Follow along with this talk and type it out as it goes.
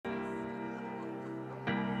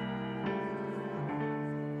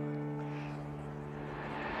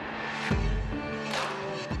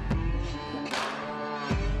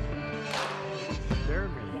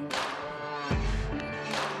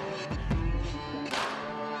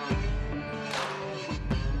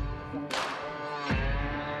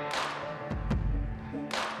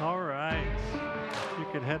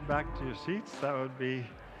could head back to your seats, that would be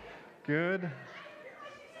good.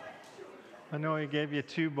 I know he gave you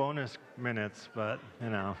 2 bonus minutes, but,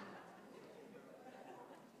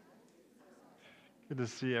 good to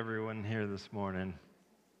see everyone here this morning.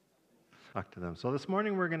 Talk to them. So this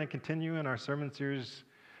morning we're going to continue in our sermon series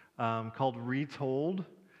called Retold,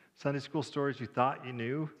 Sunday School Stories You Thought You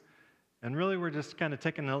Knew. And really we're just kind of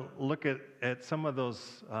taking a look at some of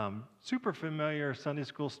those super familiar Sunday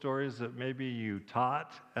school stories that maybe you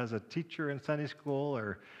taught as a teacher in Sunday school,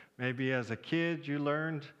 or maybe as a kid you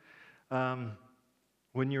learned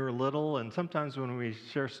when you were little. And sometimes when we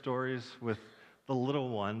share stories with the little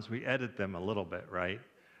ones, we edit them a little bit, right?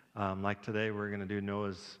 Like today we're going to do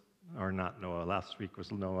not Noah, last week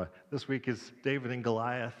was Noah. This week is David and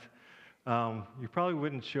Goliath. You probably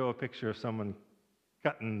wouldn't show a picture of someone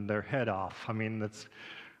cutting their head off.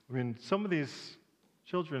 Some of these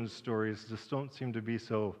children's stories just don't seem to be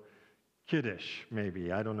so kiddish,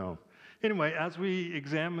 maybe. I don't know. Anyway, as we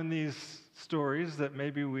examine these stories that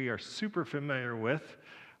maybe we are super familiar with,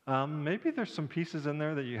 maybe there's some pieces in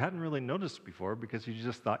there that you hadn't really noticed before because you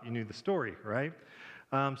just thought you knew the story, right?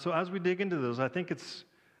 So as we dig into those, I think it's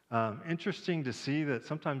interesting to see that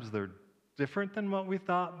sometimes they're different than what we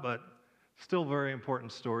thought, but still very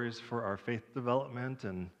important stories for our faith development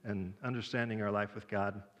and understanding our life with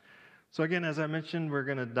God. So again, as I mentioned, we're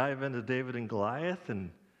going to dive into David and Goliath, and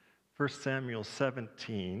 1 Samuel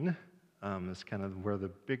 17 is kind of where the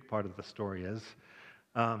big part of the story is.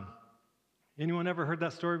 Anyone ever heard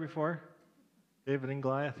that story before? David and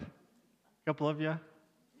Goliath? A couple of you?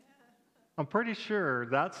 I'm pretty sure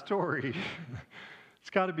that story, it's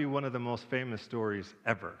got to be one of the most famous stories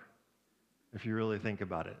ever, if you really think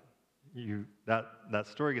about it. That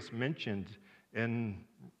story gets mentioned in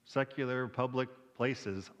secular public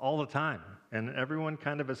places all the time, and everyone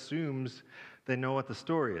kind of assumes they know what the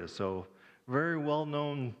story is. So very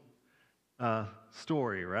well-known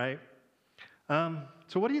story, right?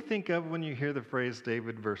 So what do you think of when you hear the phrase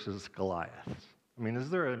David versus Goliath? Is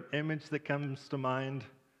there an image that comes to mind?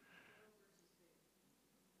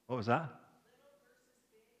 What was that?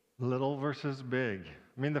 Little versus big.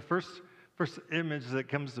 The first image that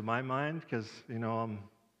comes to my mind, because I'm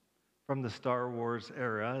from the Star Wars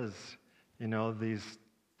era, is these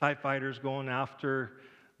TIE fighters going after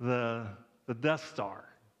the Death Star,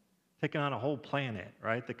 taking on a whole planet,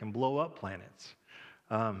 right? That can blow up planets,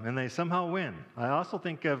 and they somehow win. I also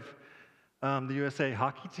think of the USA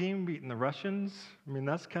hockey team beating the Russians.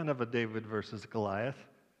 That's kind of a David versus Goliath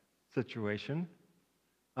situation.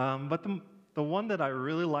 But the one that I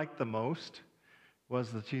really liked the most was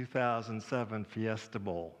the 2007 Fiesta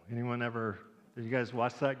Bowl. Did you guys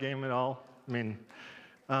watch that game at all?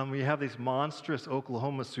 We have these monstrous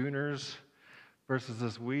Oklahoma Sooners versus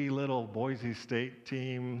this wee little Boise State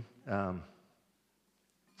team.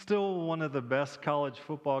 Still one of the best college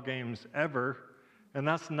football games ever, and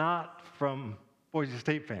that's not from Boise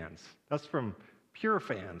State fans. That's from pure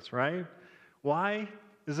fans, right? Why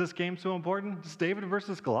is this game so important? It's David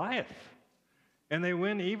versus Goliath. And they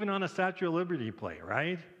win even on a Statue of Liberty play,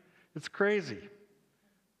 right? It's crazy.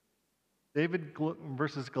 David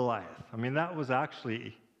versus Goliath. That was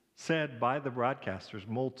actually said by the broadcasters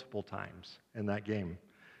multiple times in that game.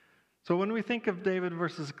 So when we think of David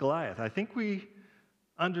versus Goliath, I think we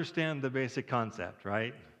understand the basic concept,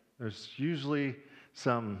 right? There's usually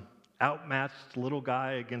some outmatched little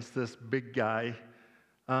guy against this big guy.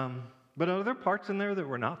 But are there parts in there that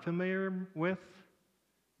we're not familiar with?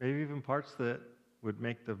 Maybe even parts that would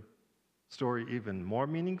make the story even more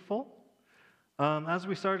meaningful. As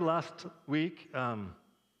we started last week,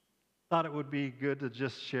 thought it would be good to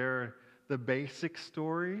just share the basic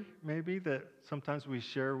story, maybe, that sometimes we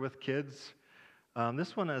share with kids.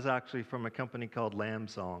 This one is actually from a company called Lamb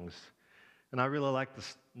Songs, and I really like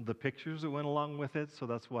the pictures that went along with it, so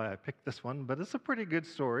that's why I picked this one, but it's a pretty good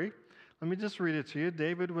story. Let me just read it to you.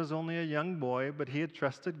 David was only a young boy, but he had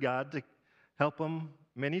trusted God to help him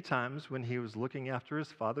many times when he was looking after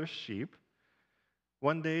his father's sheep.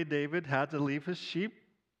 One day, David had to leave his sheep.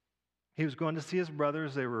 He was going to see his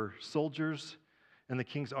brothers. They were soldiers in the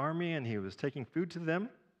king's army, and he was taking food to them.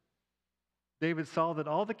 David saw that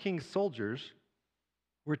all the king's soldiers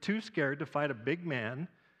were too scared to fight a big man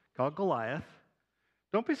called Goliath.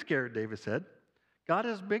 "Don't be scared," David said. "God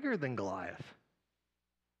is bigger than Goliath."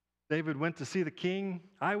 David went to see the king.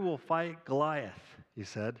 "I will fight Goliath," he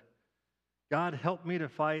said. "God helped me to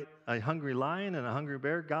fight a hungry lion and a hungry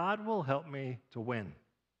bear. God will help me to win."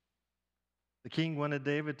 The king wanted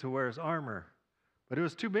David to wear his armor, but it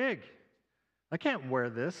was too big. "I can't wear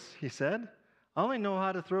this," he said. "I only know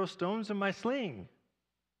how to throw stones in my sling."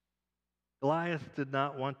 Goliath did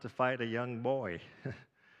not want to fight a young boy.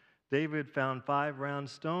 David found 5 round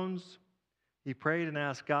stones. He prayed and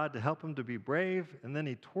asked God to help him to be brave, and then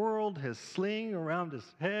he twirled his sling around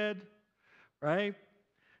his head, right?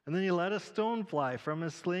 And then he let a stone fly from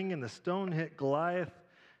his sling, and the stone hit Goliath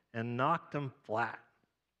and knocked him flat.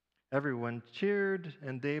 Everyone cheered,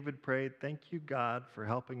 and David prayed, "Thank you, God, for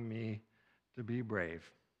helping me to be brave."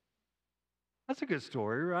 That's a good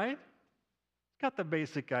story, right? Got the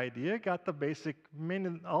basic idea, got the basic,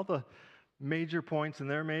 all the major points in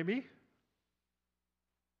there, maybe.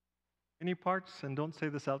 Any parts, and don't say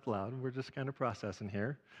this out loud, we're just kind of processing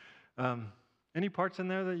here. Any parts in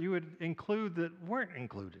there that you would include that weren't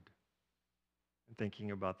included in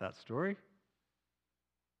thinking about that story?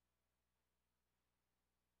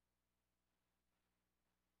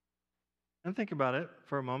 And think about it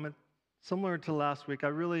for a moment. Similar to last week, I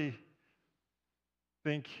really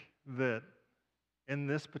think that in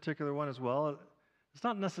this particular one as well, it's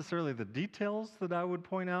not necessarily the details that I would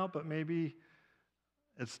point out, but maybe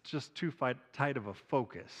it's just too tight of a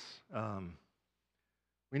focus.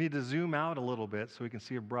 We need to zoom out a little bit so we can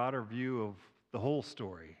see a broader view of the whole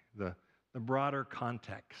story, the broader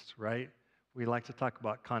context, right? We like to talk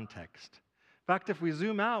about context. In fact, if we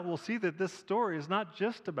zoom out, we'll see that this story is not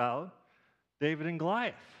just about David and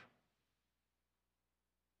Goliath.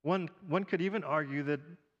 One could even argue that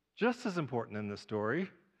just as important in this story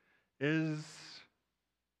is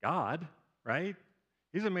God, right?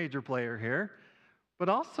 He's a major player here, but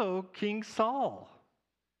also King Saul.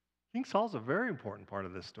 King Saul's a very important part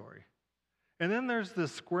of this story. And then there's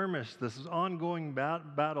this skirmish, this ongoing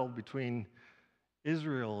battle between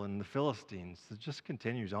Israel and the Philistines that just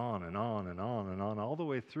continues on and on and on and on, all the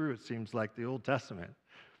way through, it seems like, the Old Testament.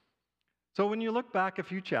 So when you look back a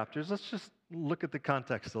few chapters, let's just look at the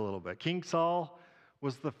context a little bit. King Saul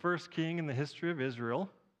was the first king in the history of Israel,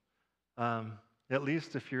 at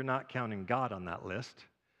least if you're not counting God on that list.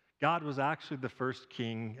 God was actually the first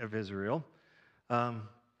king of Israel.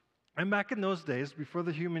 And back in those days, before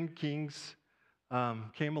the human kings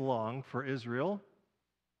came along for Israel,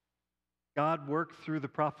 God worked through the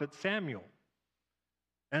prophet Samuel.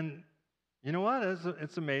 And you know what?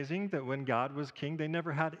 It's amazing that when God was king, they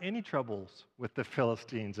never had any troubles with the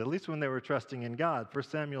Philistines, at least when they were trusting in God. 1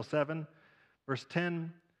 Samuel 7, verse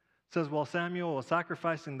 10 says, "While Samuel was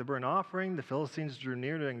sacrificing the burnt offering, the Philistines drew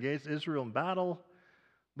near to engage Israel in battle.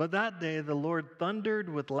 But that day the Lord thundered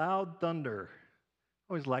with loud thunder."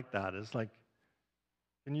 I always like that. It's like,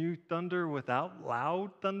 can you thunder without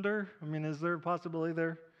loud thunder? I mean, is there a possibility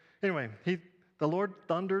there? Anyway, the Lord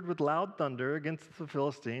thundered with loud thunder against the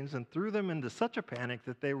Philistines and threw them into such a panic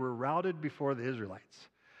that they were routed before the Israelites.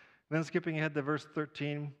 And then skipping ahead to verse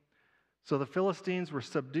 13, "So the Philistines were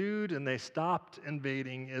subdued and they stopped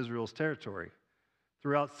invading Israel's territory.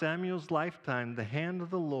 Throughout Samuel's lifetime, the hand of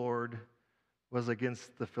the Lord was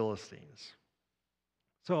against the Philistines."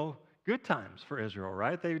 So, good times for Israel,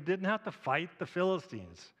 right? They didn't have to fight the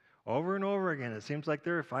Philistines over and over again. It seems like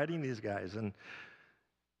they were fighting these guys.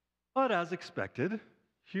 But as expected,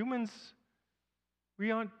 humans, we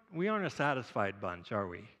aren't a satisfied bunch, are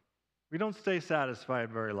we? We don't stay satisfied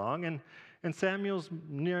very long. And Samuel's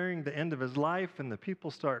nearing the end of his life, and the people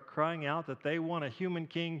start crying out that they want a human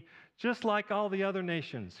king just like all the other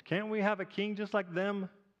nations. Can't we have a king just like them?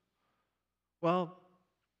 Well,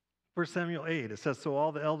 1 Samuel 8, it says, "So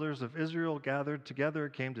all the elders of Israel gathered together,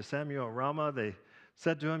 came to Samuel at Ramah. They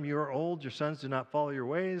said to him, 'You are old, your sons do not follow your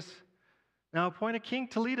ways. Now appoint a king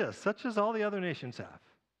to lead us, such as all the other nations have.'"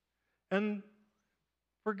 And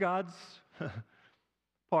for God's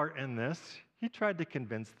part in this, he tried to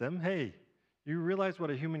convince them, hey, you realize what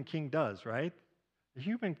a human king does, right? A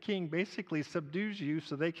human king basically subdues you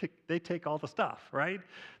so they take all the stuff, right?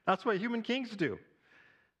 That's what human kings do.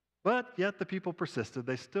 But yet the people persisted.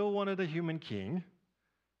 They still wanted a human king.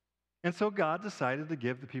 And so God decided to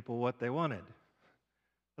give the people what they wanted.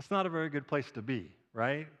 That's not a very good place to be,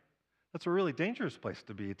 right? That's a really dangerous place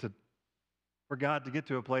to be, for God to get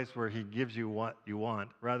to a place where he gives you what you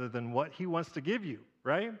want rather than what he wants to give you,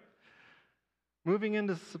 right? Moving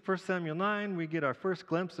into 1 Samuel 9, we get our first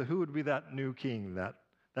glimpse of who would be that new king, that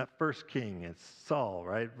first king. It's Saul,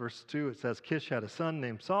 right? Verse 2, it says, "Kish had a son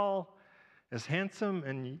named Saul, as handsome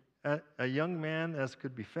and a young man as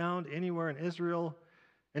could be found anywhere in Israel,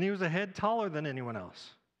 and he was a head taller than anyone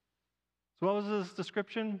else." So what was his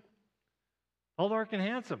description? Tall, dark, and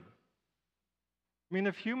handsome. I mean,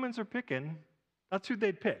 if humans are picking, that's who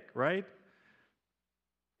they'd pick, right?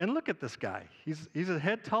 And look at this guy. He's a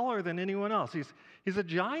head taller than anyone else. He's a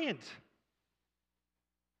giant.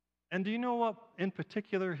 And do you know what in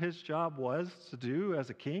particular his job was to do as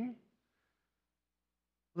a king?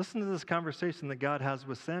 Listen to this conversation that God has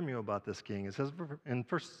with Samuel about this king. It says in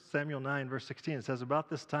 1 Samuel 9, verse 16, it says, about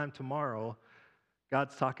this time tomorrow,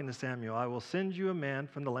 God's talking to Samuel, I will send you a man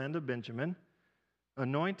from the land of Benjamin,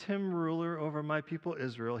 anoint him ruler over my people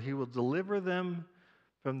Israel. He will deliver them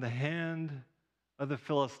from the hand of the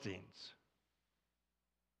Philistines.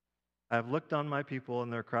 I have looked on my people,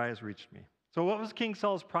 and their cry has reached me. So what was King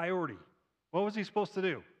Saul's priority? What was he supposed to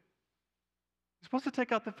do? He's supposed to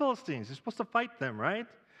take out the Philistines. He's supposed to fight them, right?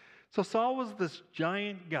 So Saul was this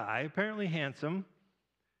giant guy, apparently handsome,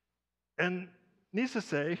 and needs to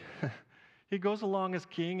say, he goes along as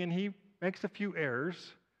king and he makes a few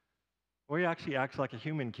errors, or he actually acts like a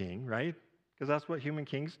human king, right? Because that's what human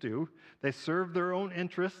kings do. They serve their own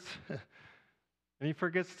interests, and he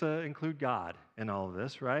forgets to include God in all of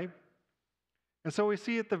this, right? And so we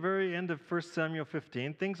see at the very end of 1 Samuel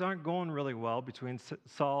 15, things aren't going really well between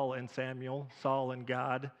Saul and Samuel, Saul and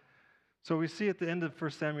God. So we see at the end of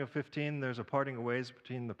 1 Samuel 15, there's a parting of ways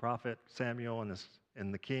between the prophet Samuel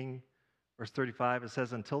and the king. Verse 35, it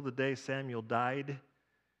says, until the day Samuel died,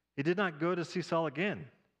 he did not go to see Saul again,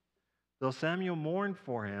 though Samuel mourned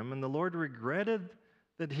for him, and the Lord regretted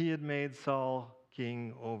that he had made Saul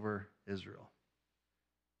king over Israel.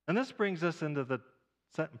 And this brings us into the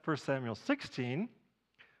 1 Samuel 16,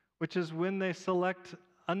 which is when they select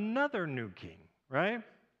another new king, right?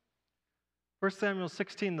 1 Samuel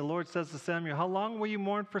 16, the Lord says to Samuel, how long will you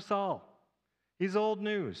mourn for Saul? He's old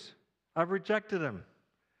news. I've rejected him.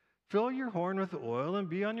 Fill your horn with oil and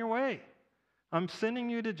be on your way. I'm sending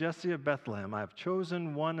you to Jesse of Bethlehem. I have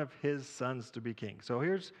chosen one of his sons to be king. So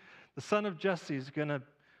here's the son of Jesse is going to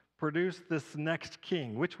produce this next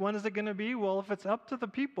king. Which one is it going to be? Well, if it's up to the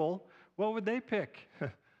people, what would they pick?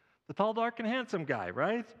 The tall, dark, and handsome guy,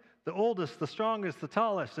 right? The oldest, the strongest, the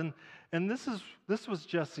tallest. And this was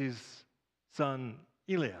Jesse's son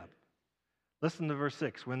Eliab. Listen to verse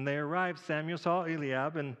 6. When they arrived, Samuel saw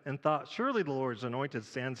Eliab and thought, surely the Lord's anointed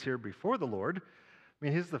stands here before the Lord. I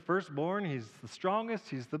mean, he's the firstborn, he's the strongest,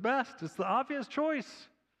 he's the best. It's the obvious choice.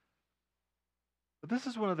 But this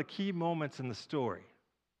is one of the key moments in the story.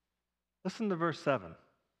 Listen to verse 7.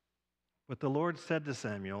 But the Lord said to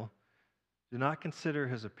Samuel, do not consider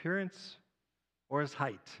his appearance or his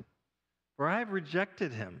height, for I have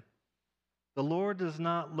rejected him. The Lord does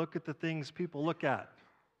not look at the things people look at.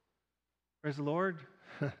 Praise the Lord.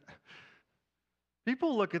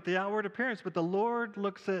 People look at the outward appearance, but the Lord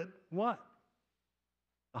looks at what?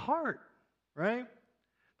 The heart, right?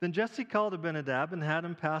 Then Jesse called Abinadab and had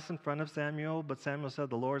him pass in front of Samuel, but Samuel said,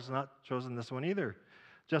 the Lord's not chosen this one either.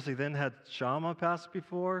 Jesse then had Shammah pass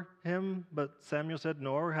before him, but Samuel said,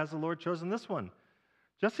 nor has the Lord chosen this one.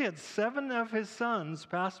 Jesse had 7 of his sons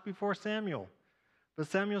pass before Samuel, but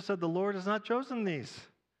Samuel said, the Lord has not chosen these.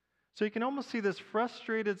 So you can almost see this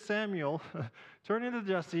frustrated Samuel turning to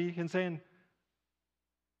Jesse and saying,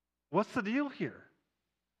 what's the deal here?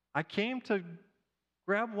 I came to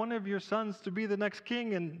grab one of your sons to be the next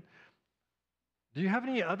king, and do you have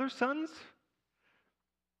any other sons?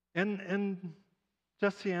 And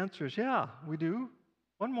Jesse answers, yeah, we do.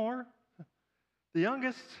 One more. The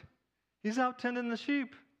youngest, he's out tending the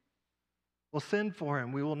sheep. We'll send for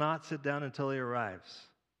him. We will not sit down until he arrives.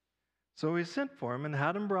 So he sent for him and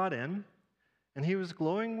had him brought in, and he was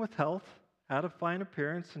glowing with health, had a fine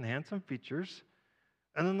appearance and handsome features.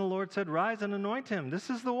 And then the Lord said, rise and anoint him. This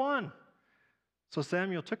is the one. So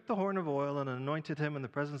Samuel took the horn of oil and anointed him in the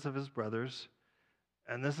presence of his brothers.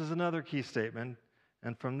 And this is another key statement.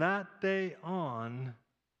 And from that day on,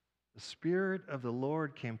 the Spirit of the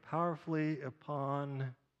Lord came powerfully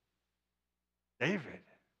upon David.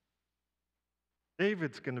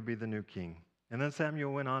 David's going to be the new king. And then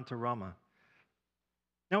Samuel went on to Ramah.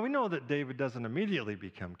 Now we know that David doesn't immediately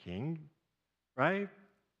become king, right?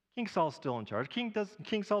 King Saul's still in charge.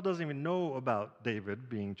 King Saul doesn't even know about David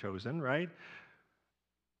being chosen, right?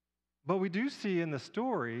 But we do see in the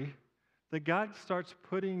story that God starts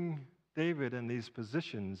putting David in these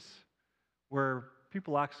positions where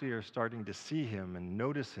people actually are starting to see him and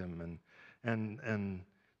notice him and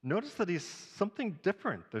notice that he's something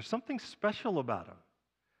different. There's something special about him.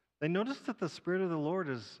 They notice that the Spirit of the Lord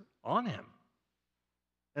is on him.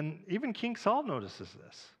 And even King Saul notices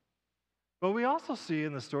this. But we also see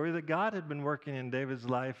in the story that God had been working in David's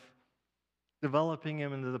life, developing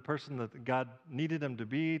him into the person that God needed him to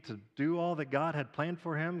be, to do all that God had planned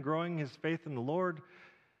for him, growing his faith in the Lord.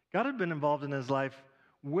 God had been involved in his life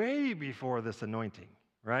way before this anointing,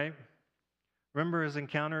 right? Remember his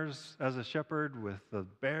encounters as a shepherd with the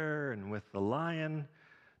bear and with the lion?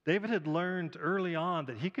 David had learned early on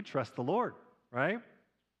that he could trust the Lord, right?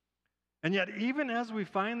 And yet, even as we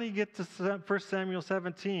finally get to 1 Samuel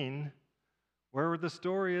 17, where the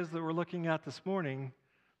story is that we're looking at this morning,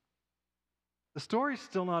 the story's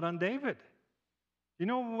still not on David. You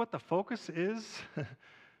know what the focus is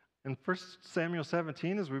in 1 Samuel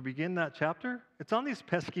 17 as we begin that chapter? It's on these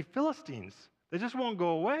pesky Philistines. They just won't go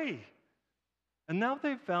away. And now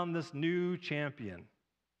they've found this new champion.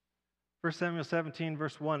 1 Samuel 17,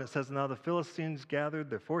 verse 1, it says, "Now the Philistines gathered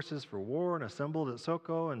their forces for war and assembled at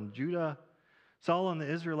Soko and Judah. Saul and the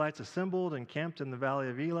Israelites assembled and camped in the valley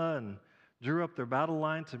of Elah and drew up their battle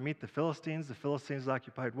line to meet the Philistines. The Philistines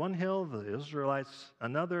occupied one hill, the Israelites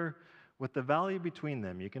another, with the valley between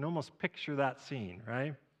them." You can almost picture that scene,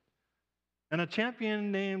 right? "And a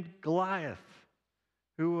champion named Goliath,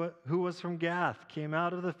 who was from Gath, came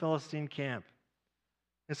out of the Philistine camp.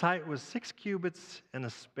 His height was 6 cubits and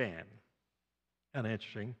a span." Kind of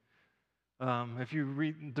interesting. If you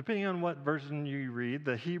read, depending on what version you read,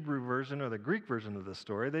 the Hebrew version or the Greek version of the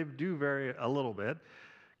story, they do vary a little bit.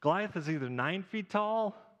 Goliath is either 9 feet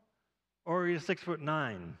tall or he's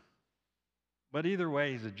 6'9". But either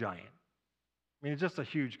way, he's a giant. I mean, he's just a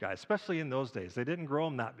huge guy, especially in those days. They didn't grow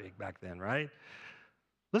him that big back then, right?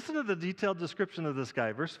 Listen to the detailed description of this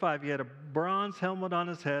guy. Verse 5, he had a bronze helmet on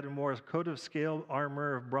his head and wore a coat of scale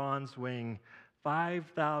armor of bronze weighing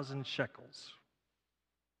 5,000 shekels,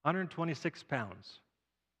 126 pounds.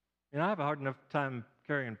 You know, I have a hard enough time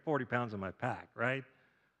carrying 40 pounds in my pack, right?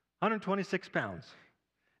 126 pounds.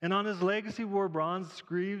 And on his legs he wore bronze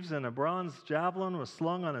greaves, and a bronze javelin was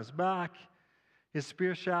slung on his back. His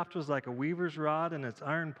spear shaft was like a weaver's rod, and its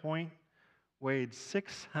iron point weighed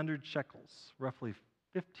 600 shekels, roughly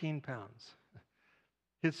 15 pounds.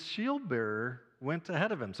 His shield bearer went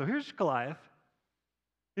ahead of him. So here's Goliath.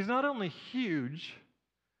 He's not only huge,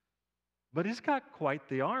 but he's got quite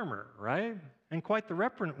the armor, right? And quite the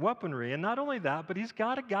weaponry. And not only that, but he's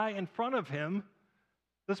got a guy in front of him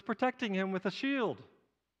that's protecting him with a shield.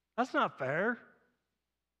 That's not fair,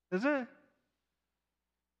 is it?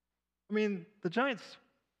 I mean, the giant's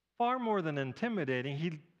far more than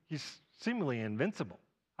intimidating. He's seemingly invincible.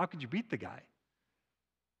 How could you beat the guy?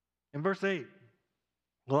 In verse 8,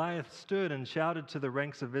 Goliath stood and shouted to the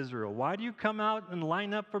ranks of Israel, "Why do you come out and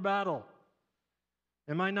line up for battle?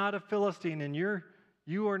 Am I not a Philistine, and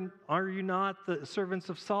are you not the servants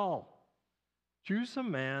of Saul? Choose a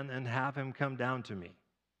man and have him come down to me.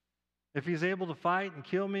 If he's able to fight and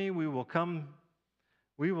kill me, we will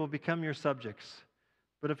become your subjects.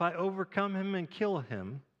 But if I overcome him and kill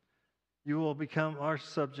him, you will become our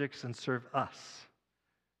subjects and serve us."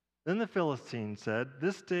 Then the Philistine said,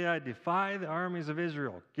 "This day I defy the armies of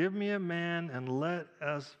Israel. Give me a man and let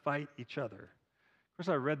us fight each other." Of course,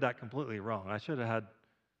 I read that completely wrong. I should have had,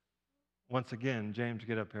 once again, James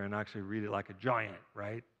get up here and actually read it like a giant,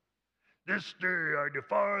 right? "This day I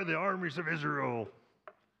defy the armies of Israel."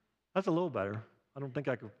 That's a little better. I don't think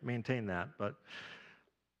I could maintain that. But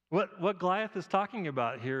what Goliath is talking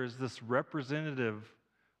about here is this representative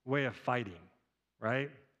way of fighting,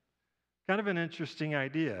 right? Kind of an interesting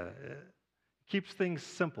idea. It keeps things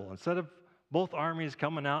simple. Instead of both armies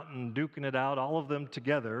coming out and duking it out, all of them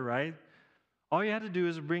together, right? All you had to do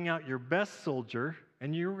is bring out your best soldier,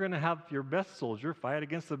 and you were going to have your best soldier fight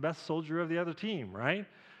against the best soldier of the other team, right?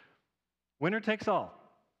 Winner takes all.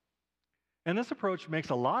 And this approach makes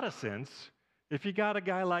a lot of sense if you got a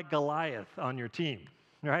guy like Goliath on your team,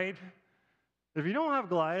 right? If you don't have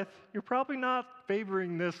Goliath, you're probably not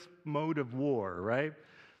favoring this mode of war, right?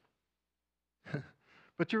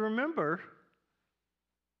 But you remember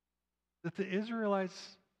that the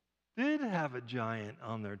Israelites did have a giant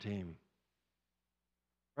on their team,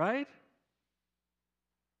 right?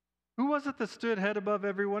 Who was it that stood head above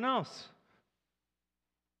everyone else?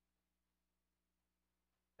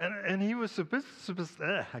 And he was,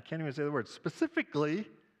 I can't even say the word, specifically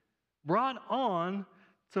brought on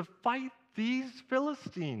to fight these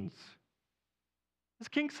Philistines. It's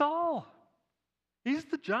King Saul. He's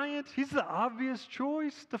the giant. He's the obvious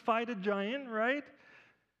choice to fight a giant, right?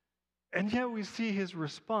 And yet we see his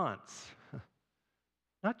response,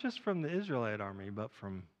 not just from the Israelite army, but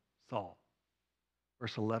from Saul.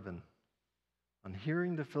 Verse 11, on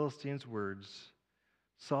hearing the Philistines' words,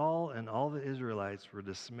 Saul and all the Israelites were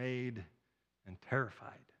dismayed and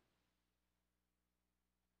terrified.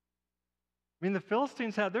 I mean, the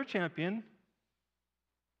Philistines had their champion,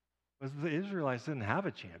 but the Israelites didn't have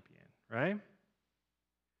a champion, right?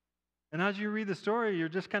 And as you read the story, you're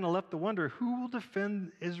just kind of left to wonder, who will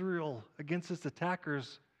defend Israel against its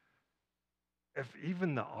attackers if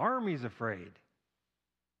even the army's afraid?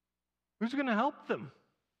 Who's going to help them?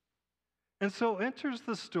 And so enters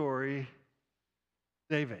the story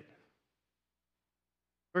David.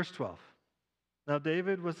 Verse 12. Now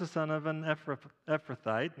David was the son of an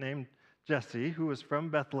Ephrathite named Jesse, who was from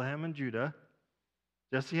Bethlehem in Judah.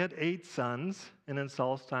 Jesse had 8 sons, and in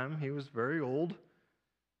Saul's time, he was very old.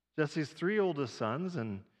 Jesse's 3 oldest sons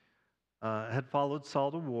had followed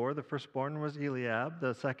Saul to war. The firstborn was Eliab,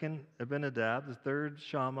 the second Abinadab, the third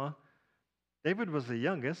Shammah. David was the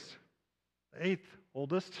youngest, the 8th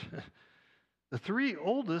oldest. The 3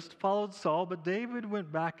 oldest followed Saul, but David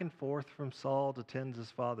went back and forth from Saul to tend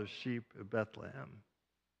his father's sheep at Bethlehem.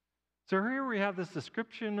 So here we have this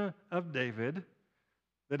description of David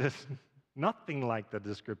that is nothing like the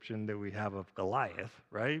description that we have of Goliath,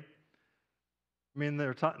 right? I mean,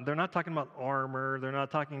 they're not talking about armor, they're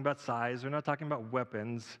not talking about size, they're not talking about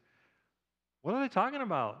weapons. What are they talking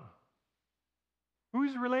about? Who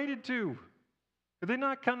he's related to? Could they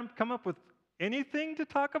not come up with anything to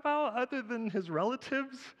talk about other than his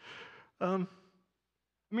relatives? I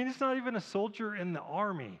mean, he's not even a soldier in the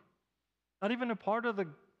army, not even a part of the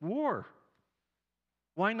war.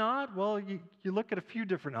 Why not? Well, you look at a few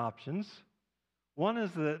different options. One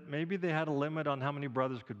is that maybe they had a limit on how many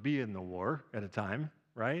brothers could be in the war at a time,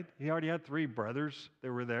 right? He already had 3 brothers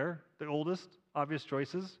that were there, the oldest, obvious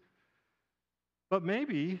choices. But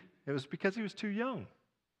maybe it was because he was too young.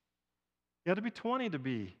 He had to be 20 to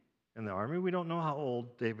be in the army. We don't know how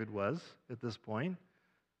old David was at this point.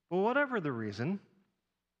 But whatever the reason,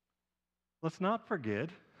 let's not forget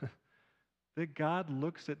that God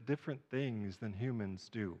looks at different things than humans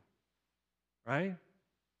do, right?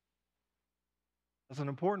 That's an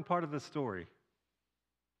important part of the story.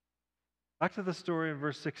 Back to the story in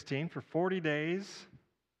verse 16. For 40 days,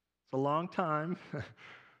 it's a long time,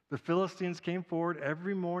 the Philistines came forward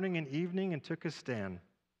every morning and evening and took a stand.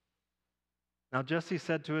 Now Jesse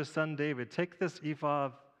said to his son David, "Take this ephah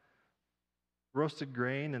of roasted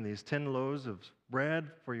grain and these 10 loaves of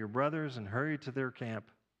bread for your brothers and hurry to their camp."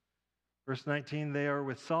 Verse 19, they are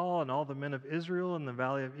with Saul and all the men of Israel in the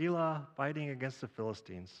valley of Elah fighting against the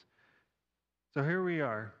Philistines. So here we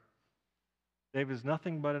are. David's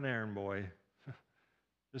nothing but an errand boy,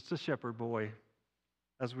 just a shepherd boy,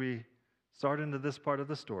 as we start into this part of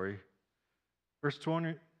the story. Verse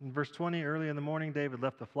 20, early in the morning, David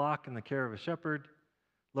left the flock in the care of a shepherd,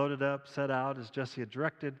 loaded up, set out as Jesse had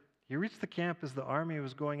directed. He reached the camp as the army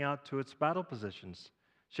was going out to its battle positions,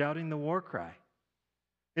 shouting the war cry.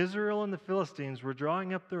 Israel and the Philistines were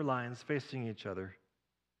drawing up their lines facing each other.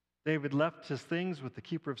 David left his things with the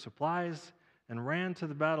keeper of supplies and ran to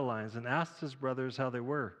the battle lines and asked his brothers how they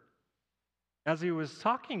were. As he was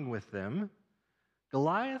talking with them,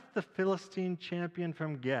 Goliath, the Philistine champion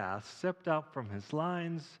from Gath, stepped out from his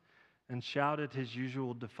lines and shouted his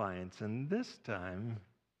usual defiance. And this time,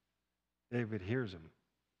 David hears him.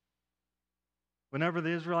 Whenever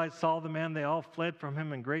the Israelites saw the man, they all fled from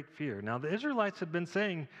him in great fear. Now, the Israelites had been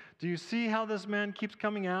saying, "Do you see how this man keeps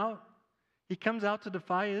coming out? He comes out to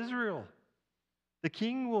defy Israel. The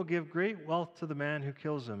king will give great wealth to the man who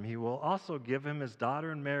kills him. He will also give him his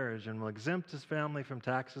daughter in marriage and will exempt his family from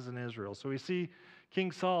taxes in Israel." So we see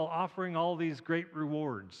King Saul offering all these great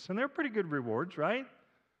rewards. And they're pretty good rewards, right?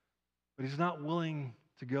 But he's not willing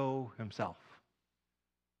to go himself.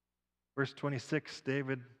 Verse 26,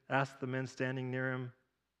 David asked the men standing near him,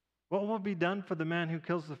 "What will be done for the man who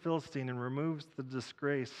kills the Philistine and removes the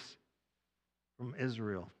disgrace from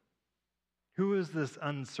Israel? Who is this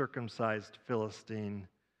uncircumcised Philistine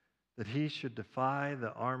that he should defy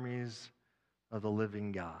the armies of the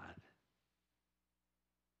living God?"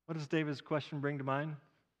 What does David's question bring to mind?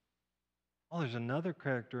 Oh, there's another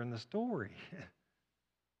character in the story.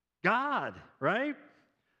 God, right?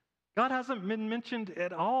 God hasn't been mentioned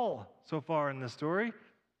at all so far in this story.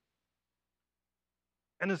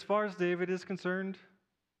 And as far as David is concerned,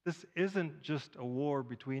 this isn't just a war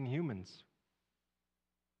between humans,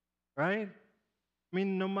 right? I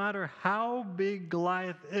mean, no matter how big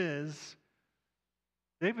Goliath is,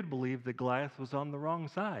 David believed that Goliath was on the wrong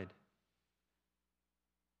side.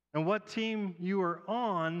 And what team you are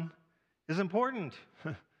on is important,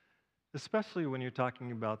 especially when you're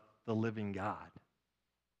talking about the living God.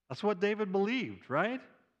 That's what David believed, right?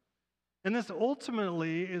 And this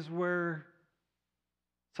ultimately is where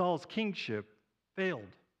Saul's kingship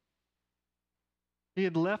failed. He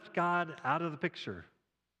had left God out of the picture.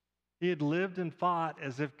 He had lived and fought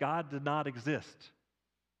as if God did not exist.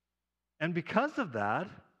 And because of that,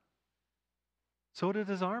 so did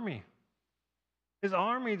his army. His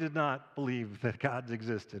army did not believe that God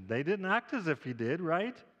existed. They didn't act as if he did,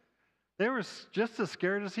 right? They were just as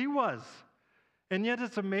scared as he was. And yet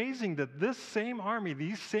it's amazing that this same army,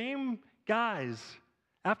 these same guys,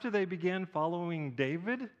 after they began following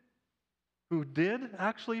David, who did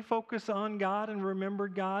actually focus on God and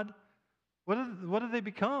remembered God, what did they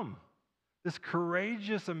become? this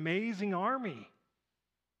courageous, amazing army.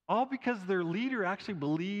 All because their leader actually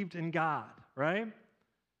believed in God, right?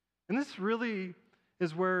 And this really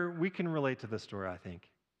is where we can relate to this story, I think.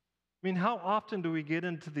 I mean, how often do we get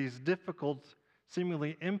into these difficult,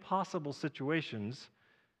 seemingly impossible situations,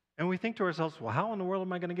 and we think to ourselves, well, how in the world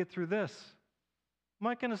am I going to get through this? Am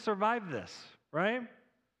I going to survive this, right?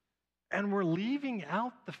 And we're leaving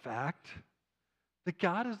out the fact that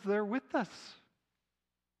God is there with us,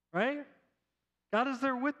 right? God is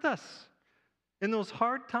there with us. In those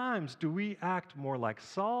hard times, do we act more like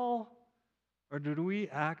Saul or do we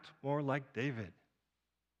act more like David?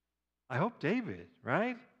 I hope David,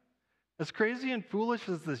 right? As crazy and foolish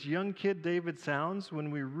as this young kid David sounds,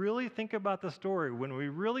 when we really think about the story, when we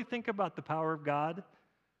really think about the power of God,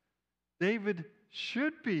 David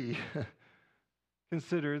should be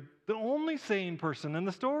considered the only sane person in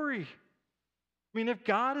the story. I mean, if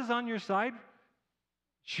God is on your side,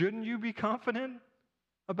 shouldn't you be confident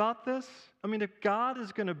about this? I mean, if God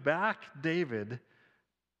is going to back David,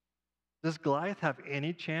 does Goliath have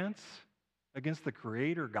any chance against the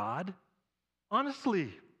Creator God?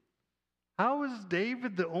 Honestly, how is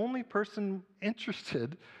David the only person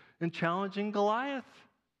interested in challenging Goliath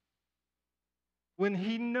when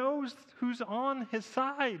he knows who's on his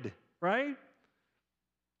side, right?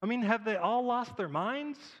 I mean, have they all lost their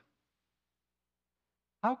minds?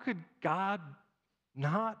 How could God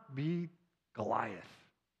not beat Goliath?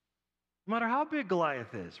 No matter how big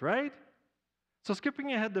Goliath is, right? So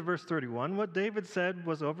skipping ahead to verse 31, what David said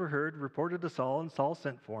was overheard, reported to Saul, and Saul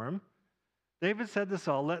sent for him. David said to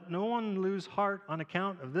Saul, "Let no one lose heart on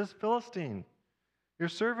account of this Philistine. Your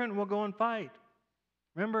servant will go and fight."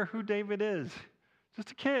 Remember who David is.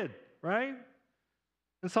 Just a kid, right?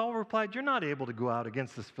 And Saul replied, "You're not able to go out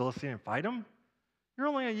against this Philistine and fight him. You're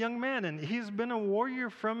only a young man, and he's been a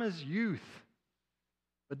warrior from his youth."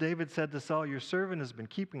 But David said to Saul, "Your servant has been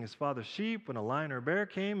keeping his father's sheep. When a lion or a bear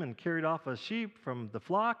came and carried off a sheep from the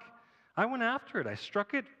flock, I went after it. I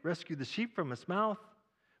struck it, rescued the sheep from its mouth.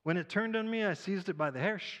 When it turned on me, I seized it by the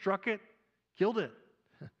hair, struck it, killed it.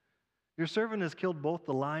 Your servant has killed both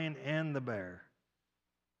the lion and the bear.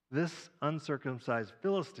 This uncircumcised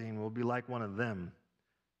Philistine will be like one of them,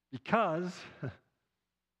 because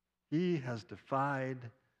he has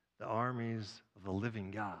defied the armies of the living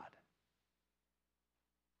God."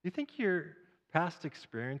 Do you think your past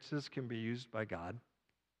experiences can be used by God?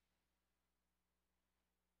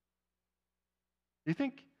 Do you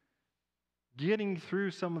think getting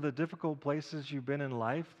through some of the difficult places you've been in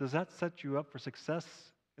life, does that set you up for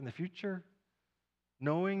success in the future?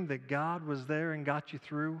 Knowing that God was there and got you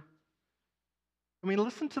through? I mean,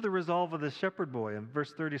 listen to the resolve of the shepherd boy in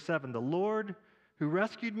verse 37. "The Lord who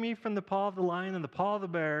rescued me from the paw of the lion and the paw of the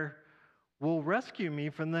bear will rescue me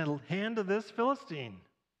from the hand of this Philistine."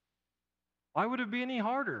 Why would it be any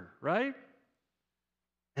harder, right?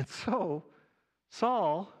 And so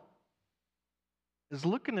Saul is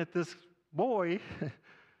looking at this boy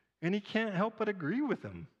and he can't help but agree with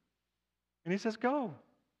him. And he says, "Go.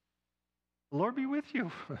 The Lord be with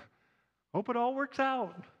you. Hope it all works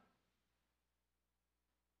out."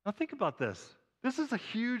 Now think about this. This is a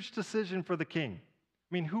huge decision for the king.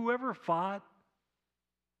 I mean, whoever fought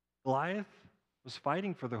Goliath was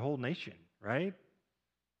fighting for the whole nation, right?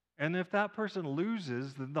 And if that person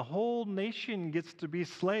loses, then the whole nation gets to be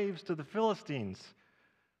slaves to the Philistines.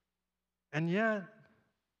 And yet,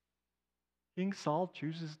 King Saul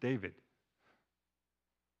chooses David.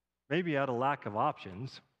 Maybe out of lack of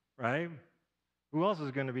options, right? Who else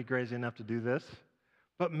is going to be crazy enough to do this?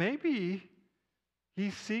 But maybe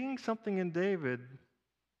he's seeing something in David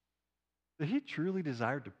that he truly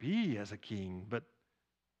desired to be as a king, but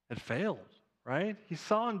had failed, right? He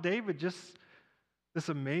saw in David just this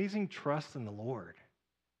amazing trust in the Lord,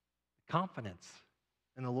 confidence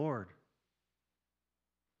in the Lord.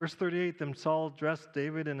 Verse 38, then Saul dressed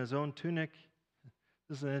David in his own tunic.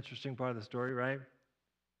 This is an interesting part of the story, right?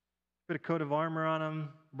 Put a coat of armor on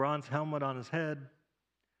him, bronze helmet on his head.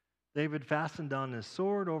 David fastened on his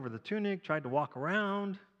sword over the tunic, tried to walk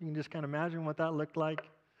around. You can just kind of imagine what that looked like,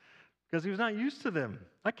 because he was not used to them.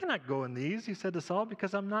 "I cannot go in these," he said to Saul,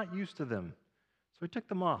 "because I'm not used to them." So he took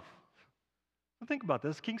them off. So think about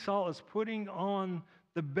this. King Saul is putting on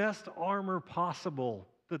the best armor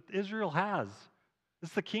possible that Israel has.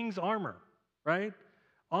 It's the king's armor, right?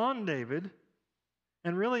 On David.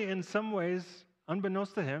 And really, in some ways,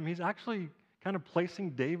 unbeknownst to him, he's actually kind of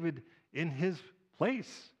placing David in his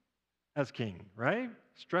place as king, right?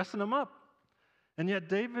 Stressing him up. And yet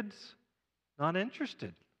David's not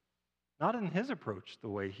interested. Not in his approach, the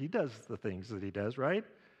way he does the things that he does, right?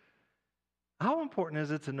 How important is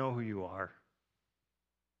it to know who you are?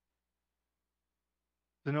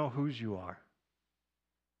 to know whose you are.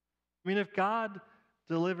 I mean, if God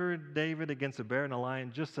delivered David against a bear and a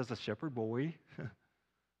lion just as a shepherd boy,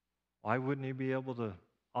 why wouldn't he be able to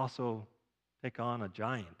also take on a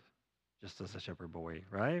giant just as a shepherd boy,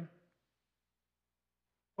 right?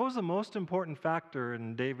 What was the most important factor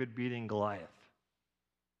in David beating Goliath?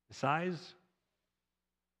 His size,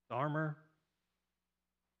 his armor,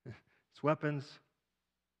 his weapons?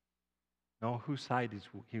 No, whose side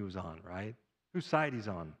he was on, right? Whose side he's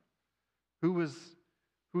on? Who was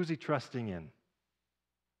he trusting in?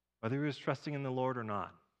 Whether he was trusting in the Lord or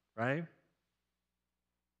not, right?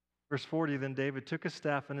 Verse 40, then David took his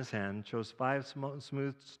staff in his hand, chose 5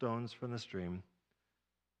 smooth stones from the stream,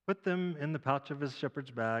 put them in the pouch of his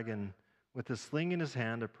shepherd's bag, and with his sling in his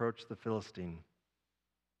hand approached the Philistine.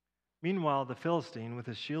 Meanwhile, the Philistine, with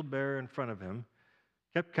his shield bearer in front of him,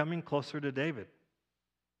 kept coming closer to David.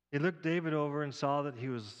 He looked David over and saw that he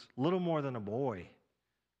was little more than a boy,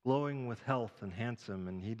 glowing with health and handsome,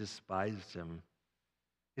 and he despised him.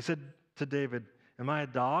 He said to David, "Am I a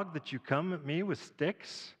dog that you come at me with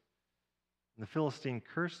sticks?" And the Philistine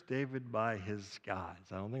cursed David by his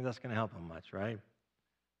gods. I don't think that's going to help him much, right?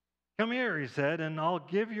 "Come here," he said, "and I'll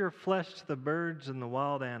give your flesh to the birds and the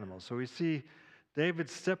wild animals." So we see David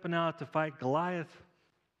stepping out to fight Goliath.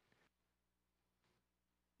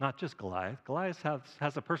 Not just Goliath. Goliath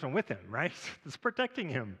has a person with him, right? That's protecting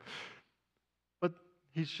him. But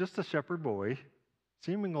he's just a shepherd boy,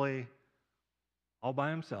 seemingly all by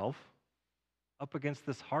himself, up against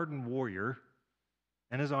this hardened warrior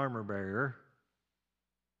and his armor bearer.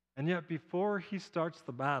 And yet, before he starts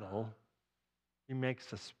the battle, he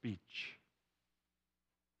makes a speech.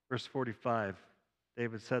 Verse 45,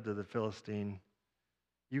 David said to the Philistine,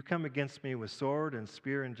 "You come against me with sword and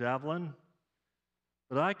spear and javelin,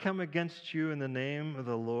 but I come against you in the name of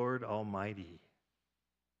the Lord Almighty,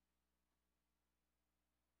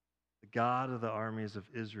 the God of the armies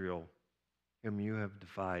of Israel, whom you have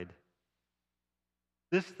defied.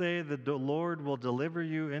 This day the Lord will deliver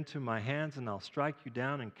you into my hands, and I'll strike you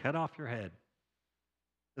down and cut off your head.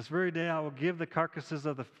 This very day I will give the carcasses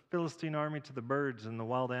of the Philistine army to the birds and the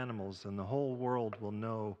wild animals, and the whole world will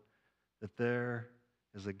know that there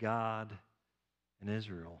is a God in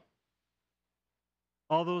Israel.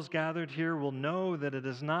 All those gathered here will know that it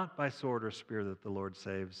is not by sword or spear that the Lord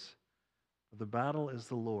saves, for the battle is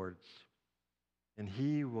the Lord's, and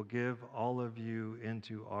he will give all of you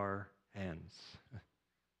into our hands."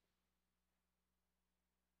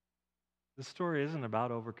 This story isn't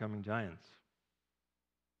about overcoming giants.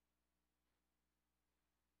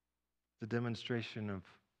 It's a demonstration of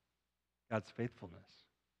God's faithfulness,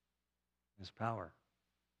 his power.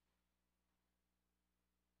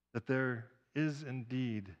 That there is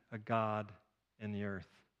indeed a God in the earth.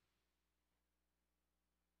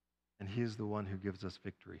 And he is the one who gives us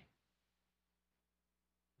victory.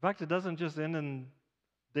 In fact, it doesn't just end in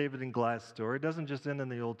David and Goliath's story. It doesn't just end in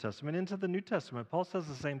the Old Testament. Into the New Testament, Paul says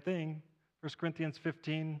the same thing. 1 Corinthians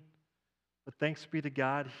 15, but thanks be to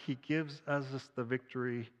God, he gives us the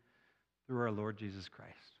victory through our Lord Jesus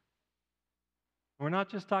Christ. We're not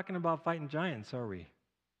just talking about fighting giants, are we?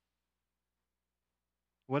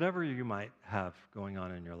 Whatever you might have going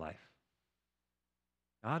on in your life,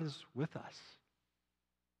 God is with us.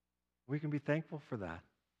 We can be thankful for that.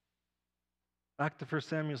 Back to 1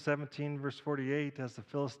 Samuel 17, verse 48, as the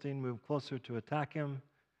Philistine moved closer to attack him,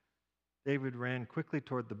 David ran quickly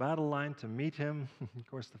toward the battle line to meet him. Of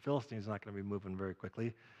course, the Philistine's not going to be moving very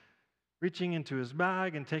quickly. Reaching into his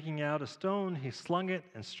bag and taking out a stone, he slung it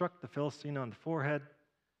and struck the Philistine on the forehead.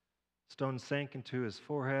 The stone sank into his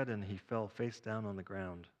forehead, and he fell face down on the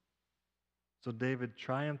ground. So David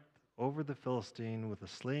triumphed over the Philistine with a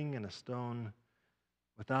sling and a stone.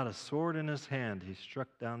 Without a sword in his hand, he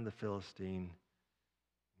struck down the Philistine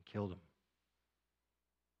and killed him.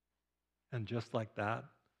 And just like that,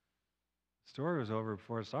 the story was over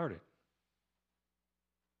before it started.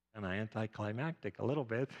 And anticlimactic a little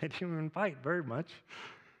bit. They didn't even fight very much.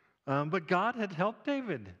 But God had helped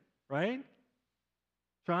David, right?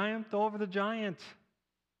 Triumphed over the giant.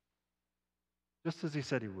 Just as he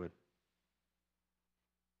said he would.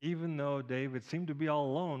 Even though David seemed to be all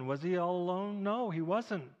alone. Was he all alone? No, he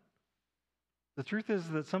wasn't. The truth is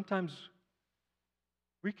that sometimes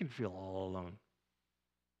we can feel all alone.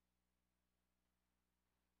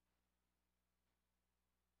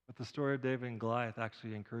 But the story of David and Goliath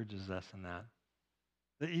actually encourages us in that.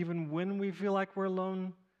 That even when we feel like we're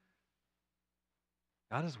alone,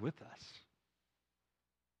 God is with us.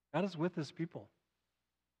 God is with his people.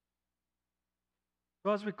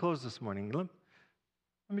 So as we close this morning, let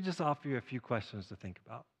me just offer you a few questions to think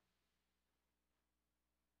about.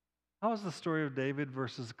 How is the story of David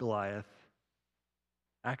versus Goliath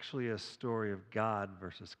actually a story of God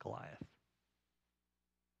versus Goliath?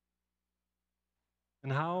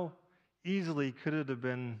 And how easily could it have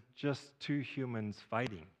been just two humans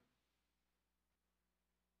fighting?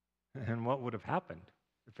 And what would have happened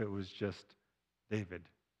if it was just David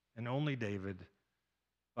and only David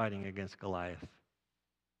fighting against Goliath?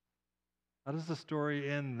 How does the story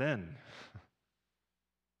end then?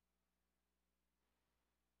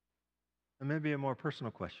 And maybe a more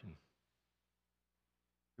personal question.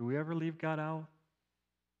 Do we ever leave God out?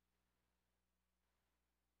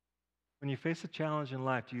 When you face a challenge in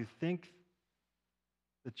life, do you think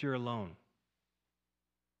that you're alone?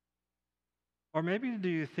 Or maybe do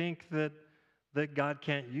you think that God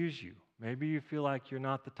can't use you? Maybe you feel like you're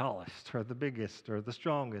not the tallest or the biggest or the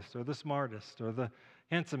strongest or the smartest or the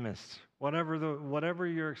handsomest, whatever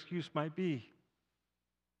your excuse might be.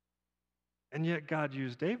 And yet God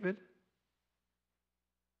used David.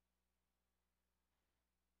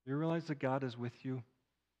 You realize that God is with you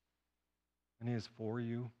and He is for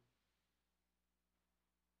you.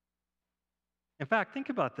 In fact, think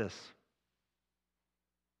about this.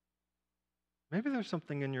 Maybe there's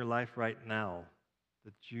something in your life right now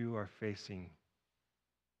that you are facing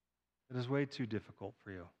that is way too difficult for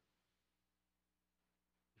you.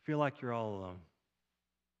 You feel like you're all alone.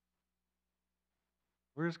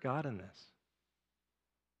 Where's God in this?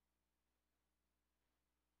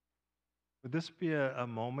 Would this be a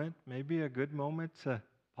moment, maybe a good moment to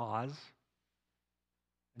pause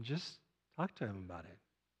and just talk to Him about it?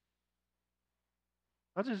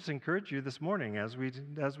 I'll just encourage you this morning as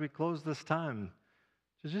we close this time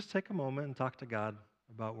to just take a moment and talk to God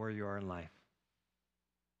about where you are in life.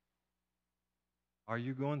 Are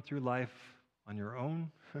you going through life on your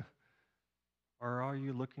own? Or are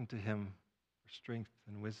you looking to Him for strength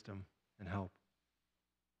and wisdom and help?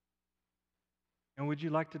 And would you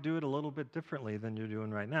like to do it a little bit differently than you're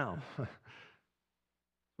doing right now?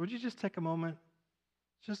 Would you just take a moment,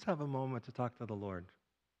 just have a moment to talk to the Lord?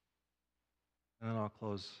 And then I'll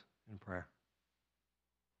close in prayer.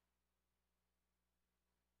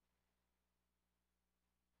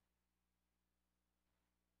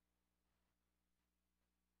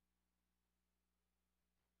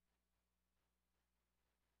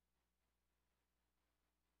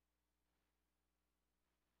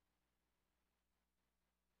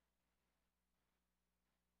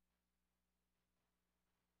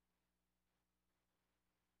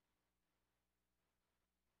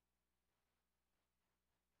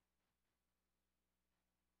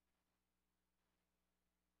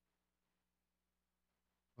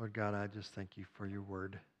 Lord God, I just thank you for your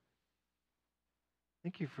word.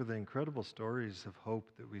 Thank you for the incredible stories of hope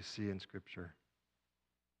that we see in Scripture.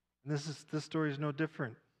 And this story is no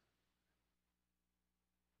different.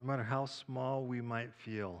 No matter how small we might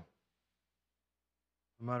feel,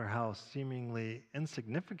 no matter how seemingly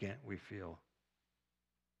insignificant we feel,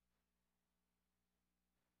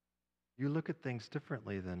 you look at things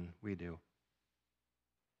differently than we do.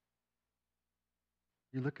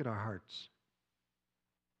 You look at our hearts.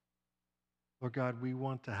 Lord God, we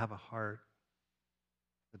want to have a heart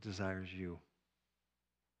that desires you,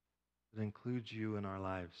 that includes you in our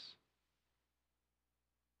lives.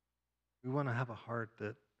 We want to have a heart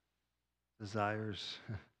that desires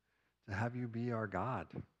to have you be our God.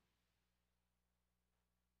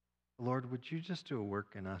 Lord, would you just do a work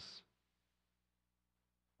in us?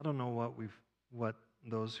 I don't know what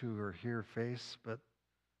those who are here face, but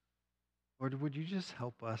Lord, would you just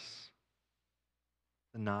help us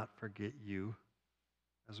to not forget you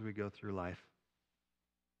as we go through life?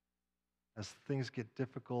 As things get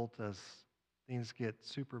difficult, as things get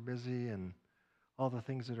super busy and all the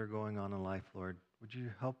things that are going on in life, Lord, would you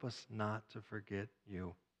help us not to forget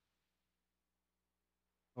you?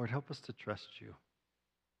 Lord, help us to trust you.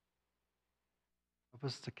 Help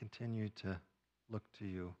us to continue to look to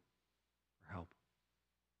you for help.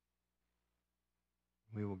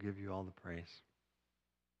 We will give you all the praise.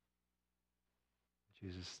 In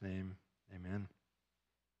Jesus' name, amen.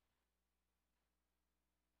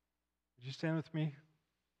 Would you stand with me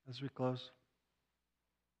as we close?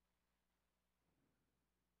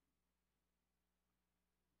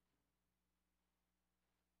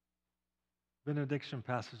 Benediction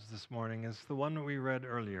passage this morning is the one that we read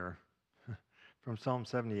earlier from Psalm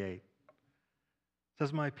 78. It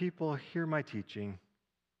says, "My people, hear my teaching.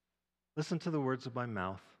 Listen to the words of my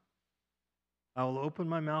mouth. I will open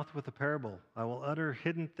my mouth with a parable. I will utter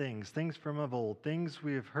hidden things, things from of old, things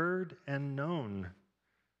we have heard and known,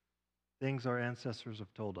 things our ancestors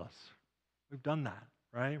have told us." We've done that,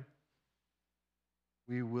 right?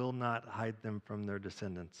 We will not hide them from their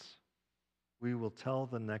descendants. we will tell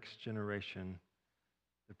the next generation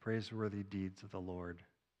the praiseworthy deeds of the Lord,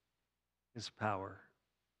 his power,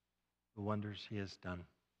 the wonders he has done.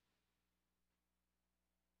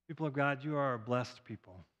 People of God, you are a blessed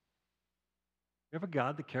people. You have a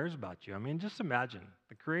God that cares about you. I mean, just imagine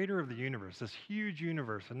the creator of the universe, this huge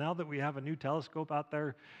universe. And now that we have a new telescope out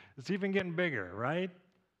there, it's even getting bigger, right?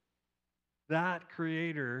 That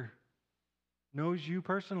creator knows you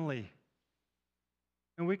personally.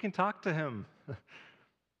 And we can talk to him.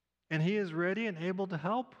 And he is ready and able to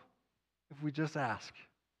help if we just ask.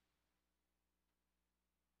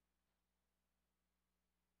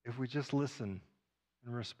 If we just listen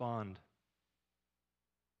and respond.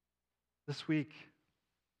 This week,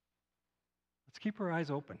 let's keep our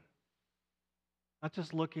eyes open. Not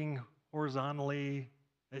just looking horizontally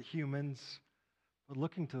at humans, but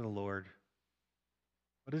looking to the Lord.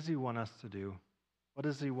 What does he want us to do? What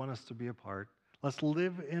does he want us to be a part? Let's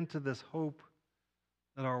live into this hope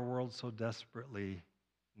that our world so desperately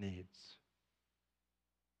needs.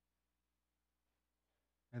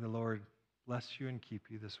 May the Lord bless you and keep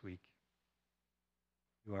you this week.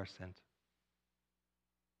 You are sent.